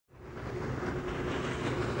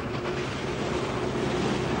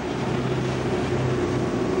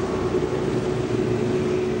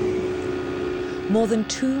More than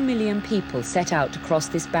 2 million people set out to cross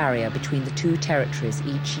this barrier between the two territories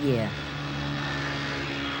each year.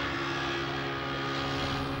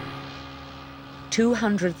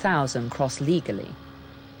 "200,000 cross legally,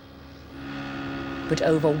 but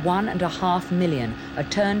over 1.5 million are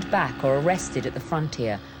turned back or arrested at the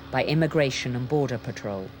frontier by Immigration and Border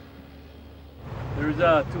Patrol. There's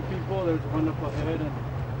 2 people, there's one up ahead.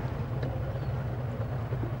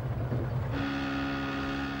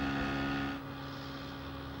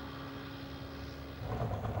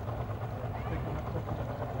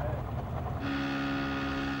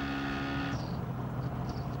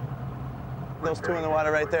 Those 2 in the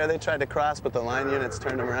water right there, they tried to cross, but the line units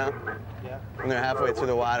turned them around. Yeah. And they're halfway through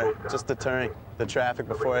the water, just deterring the traffic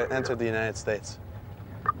before it entered the United States.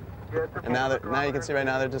 And now you can see right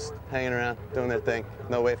now they're just hanging around, doing their thing.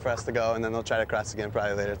 They'll wait for us to go, and then they'll try to cross again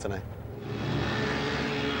probably later tonight.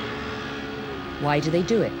 Why do they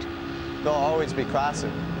do it? They'll always be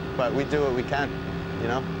crossing, but we do what we can, you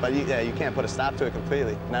know? But you can't put a stop to it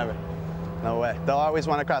completely, never. No way. They'll always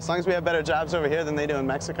want to cross. As long as we have better jobs over here than they do in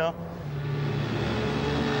Mexico.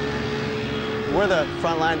 We're the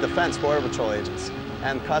frontline defense Border Patrol agents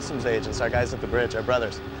and customs agents, our guys at the bridge, our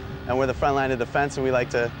brothers. And we're the frontline of defense, and we like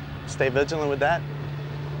to stay vigilant with that.